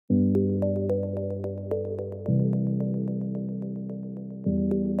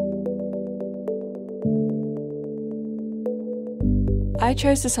I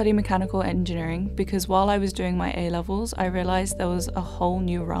chose to study mechanical engineering because while I was doing my A-levels, I realised there was a whole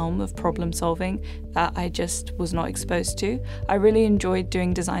new realm of problem solving that I just was not exposed to. I really enjoyed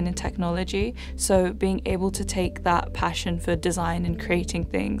doing design and technology, so being able to take that passion for design and creating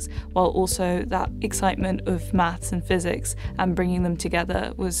things, while also that excitement of maths and physics and bringing them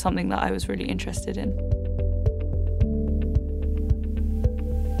together was something that I was really interested in.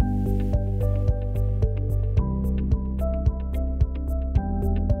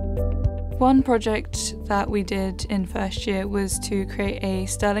 One project that we did in first year was to create a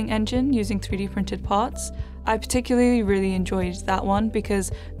Stirling engine using 3D printed parts. I particularly really enjoyed that one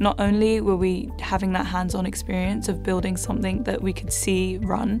because not only were we having that hands-on experience of building something that we could see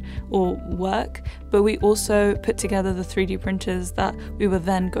run or work, but we also put together the 3D printers that we were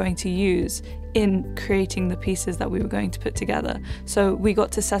then going to use in creating the pieces that we were going to put together. So we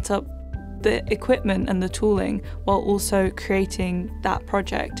got to set up the equipment and the tooling while also creating that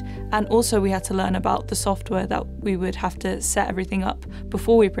project, and also we had to learn about the software that we would have to set everything up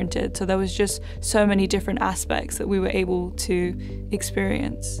before we printed, so there was just so many different aspects that we were able to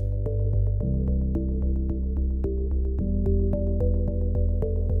experience.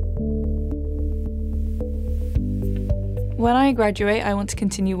 When I graduate, I want to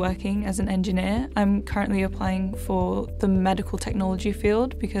continue working as an engineer. I'm currently applying for the medical technology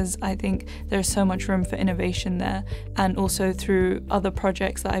field because I think there's so much room for innovation there, and also through other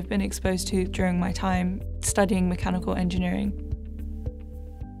projects that I've been exposed to during my time studying mechanical engineering.